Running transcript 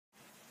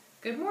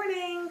Good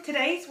morning.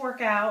 Today's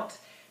workout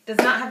does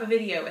not have a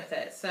video with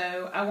it,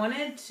 so I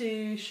wanted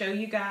to show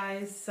you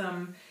guys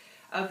some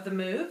of the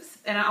moves,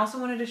 and I also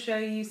wanted to show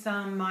you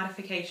some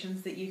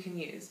modifications that you can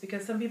use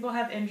because some people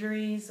have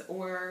injuries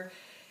or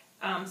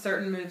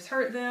certain moves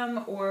hurt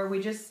them, or we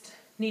just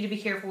need to be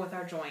careful with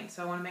our joints.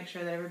 So I want to make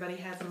sure that everybody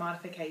has a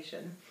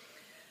modification.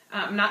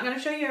 I'm not going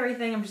to show you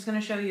everything. I'm just going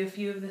to show you a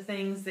few of the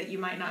things that you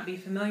might not be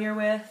familiar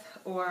with,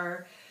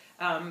 or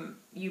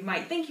you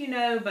might think you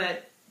know,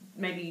 but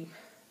maybe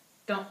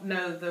don't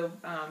know the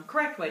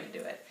correct way to do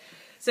it.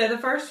 So the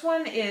first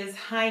one is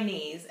high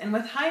knees. And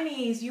with high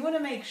knees, you want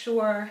to make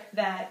sure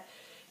that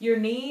your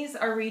knees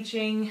are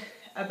reaching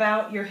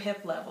about your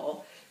hip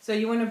level. So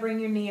you want to bring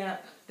your knee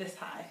up this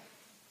high.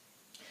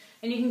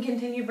 And you can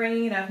continue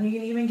bringing it up, and you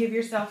can even give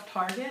yourself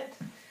target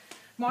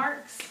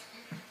marks.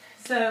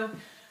 So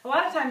a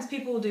lot of times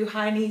people will do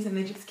high knees and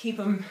they just keep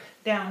them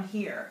down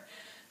here.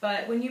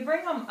 But when you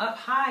bring them up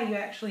high, you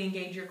actually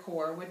engage your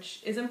core,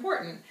 which is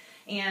important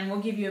and will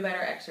give you a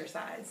better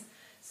exercise.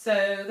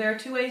 So there are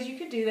two ways you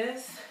could do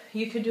this.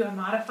 You could do a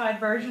modified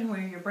version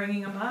where you're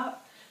bringing them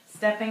up,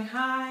 stepping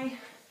high,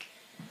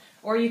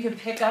 or you could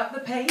pick up the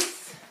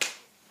pace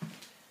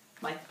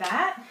like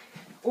that,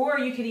 or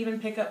you could even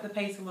pick up the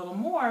pace a little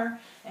more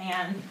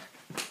and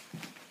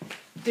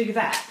do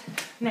that.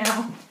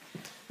 Now,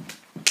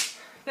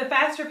 the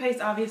faster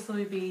pace obviously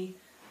would be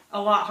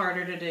a lot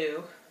harder to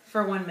do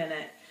for 1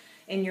 minute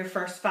in your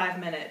first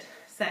 5-minute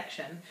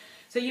section.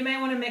 So you may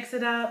want to mix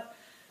it up,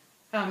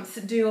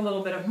 do a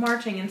little bit of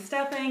marching and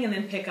stepping, and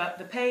then pick up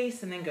the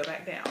pace and then go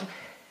back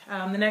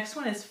down. The next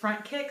one is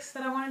front kicks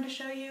that I wanted to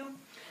show you.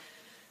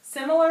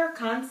 Similar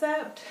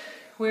concept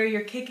where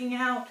you're kicking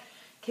out.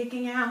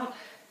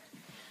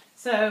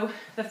 So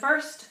the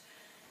first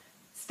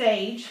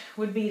stage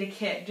would be to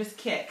kick, just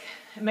kick.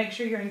 And make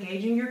sure you're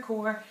engaging your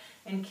core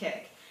and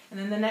kick. And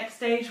then the next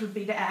stage would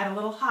be to add a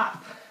little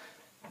hop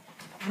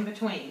in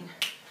between.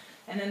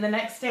 And then the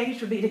next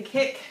stage would be to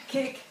kick,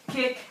 kick,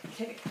 kick,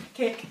 kick,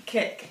 kick,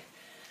 kick.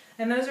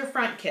 And those are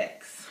front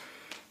kicks.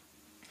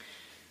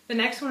 The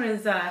next one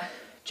is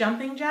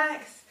jumping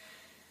jacks.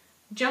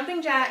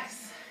 Jumping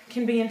jacks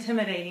can be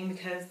intimidating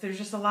because there's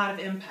just a lot of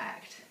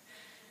impact.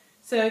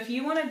 So if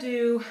you want to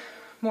do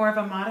more of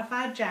a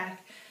modified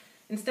jack,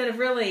 instead of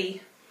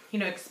really,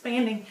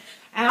 expanding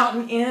out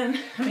and in,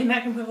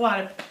 that can put a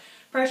lot of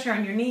pressure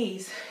on your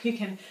knees. You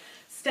can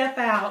step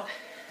out,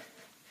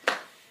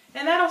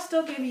 and that'll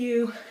still give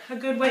you a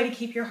good way to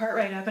keep your heart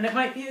rate up. And it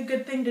might be a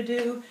good thing to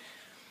do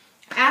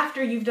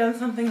after you've done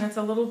something that's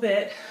a little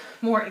bit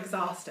more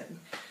exhausting.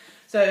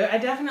 So I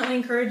definitely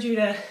encourage you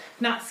to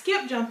not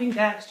skip jumping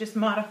jacks, just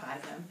modify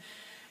them.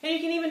 And you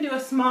can even do a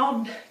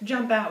small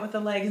jump out with the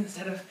legs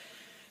instead of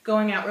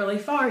going out really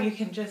far. You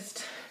can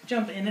just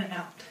jump in and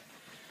out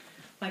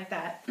like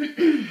that.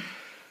 I'm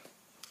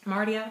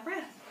already out of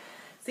breath.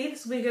 See,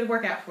 this will be a good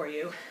workout for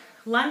you.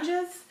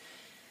 Lunges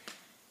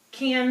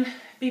can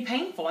be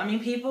painful.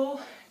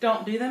 People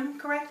don't do them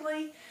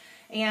correctly,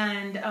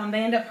 and they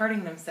end up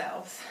hurting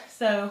themselves.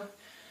 So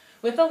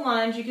with a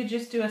lunge, you could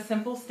just do a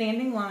simple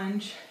standing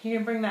lunge. You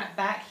can bring that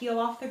back heel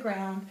off the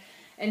ground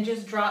and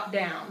just drop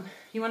down.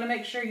 You want to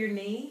make sure your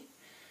knee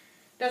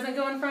doesn't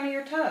go in front of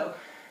your toe.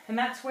 And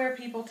that's where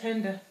people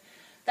tend to,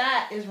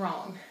 that is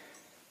wrong.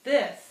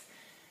 This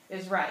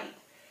is right.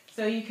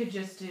 So you could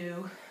just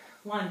do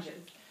lunges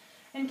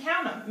and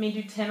count them.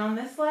 Do 10 on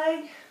this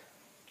leg,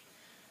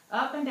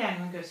 up and down. You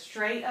want to go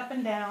straight up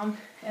and down,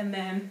 and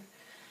then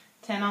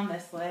 10 on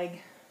this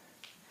leg.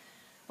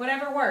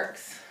 Whatever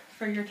works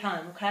for your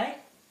time, okay?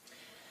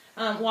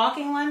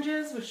 Walking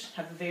lunges, which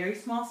have a very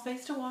small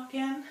space to walk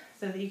in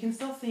so that you can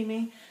still see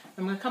me.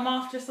 I'm going to come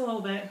off just a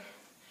little bit.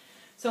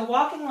 So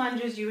walking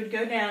lunges, you would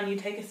go down, you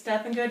take a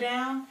step and go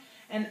down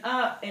and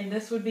up, and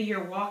this would be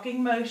your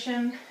walking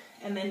motion,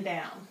 and then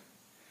down.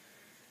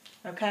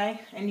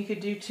 Okay? And you could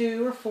do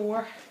 2 or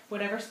 4,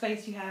 whatever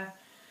space you have.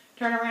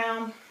 Turn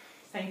around,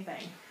 same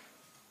thing.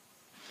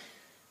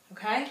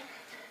 Okay?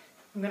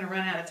 I'm going to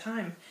run out of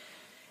time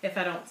if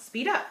I don't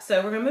speed up.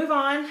 So we're going to move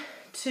on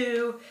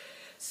to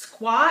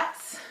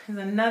squats. Is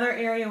another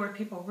area where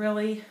people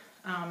really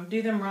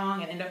do them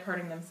wrong and end up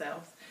hurting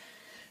themselves.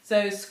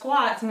 So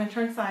squats, I'm going to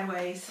turn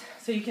sideways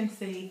so you can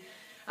see.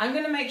 I'm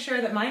going to make sure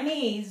that my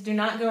knees do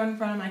not go in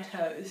front of my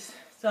toes.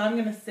 So I'm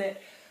going to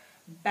sit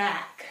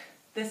back.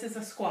 This is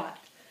a squat,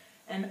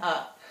 and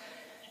up.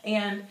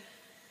 And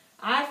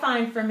I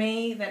find for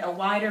me that a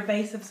wider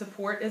base of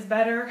support is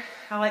better.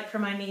 I like for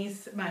my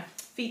knees, my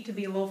feet to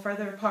be a little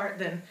further apart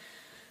than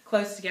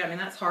close together.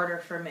 That's harder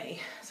for me.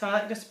 So I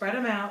like to spread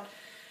them out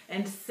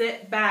and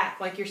sit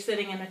back like you're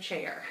sitting in a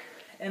chair,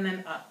 and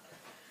then up.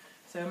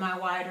 So my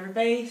wider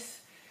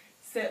base,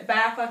 sit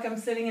back like I'm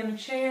sitting in a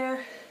chair,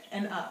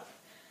 and up.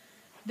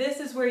 This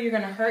is where you're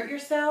going to hurt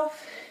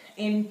yourself,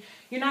 and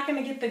you're not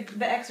going to get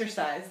the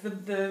exercise.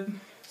 The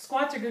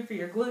squats are good for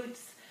your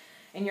glutes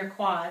and your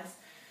quads.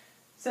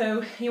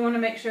 So you want to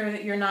make sure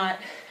that you're not,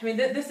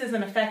 this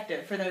isn't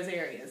effective for those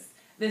areas.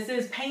 This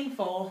is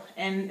painful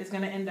and is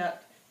going to end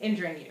up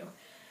injuring you.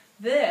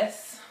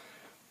 This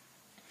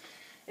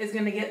is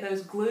going to get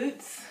those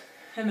glutes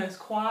and those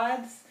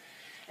quads,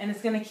 and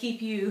it's going to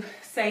keep you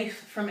safe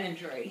from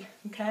injury,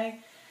 okay?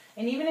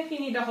 And even if you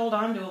need to hold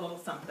on to a little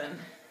something,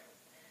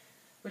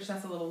 which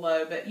that's a little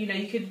low, but you know,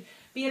 you could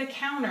be at a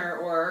counter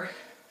or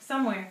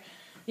somewhere,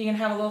 you can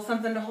have a little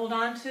something to hold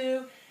on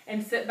to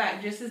and sit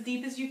back just as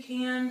deep as you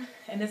can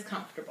and as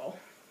comfortable.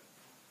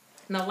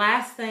 And the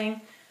last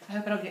thing, I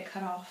hope I don't get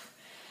cut off,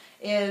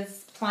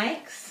 is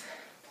planks.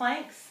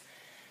 Planks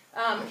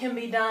can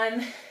be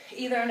done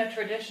either in a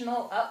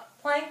traditional up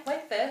plank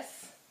like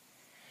this,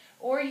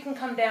 or you can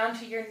come down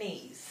to your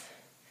knees.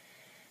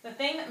 The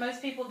thing that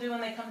most people do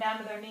when they come down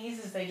to their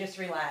knees is they just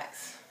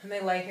relax and they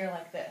lay here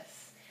like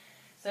this.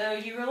 So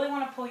you really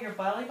want to pull your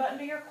belly button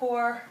to your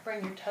core,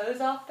 bring your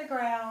toes off the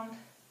ground,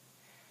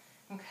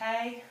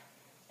 okay,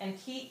 and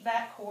keep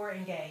that core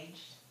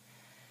engaged.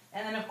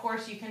 And then of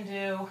course you can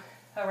do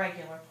a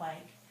regular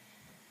plank.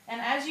 And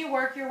as you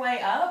work your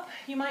way up,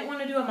 you might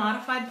want to do a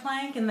modified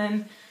plank and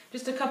then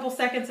just a couple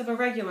seconds of a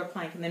regular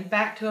plank and then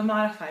back to a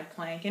modified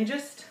plank, and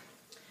just,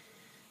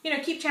 you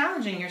know, keep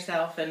challenging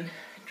yourself and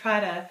try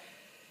to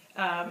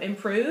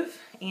improve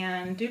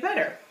and do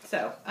better.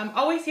 So I'm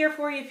always here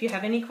for you. If you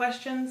have any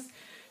questions,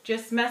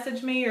 just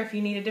message me, or if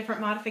you need a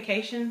different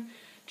modification,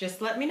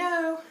 just let me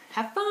know.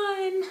 Have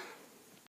fun.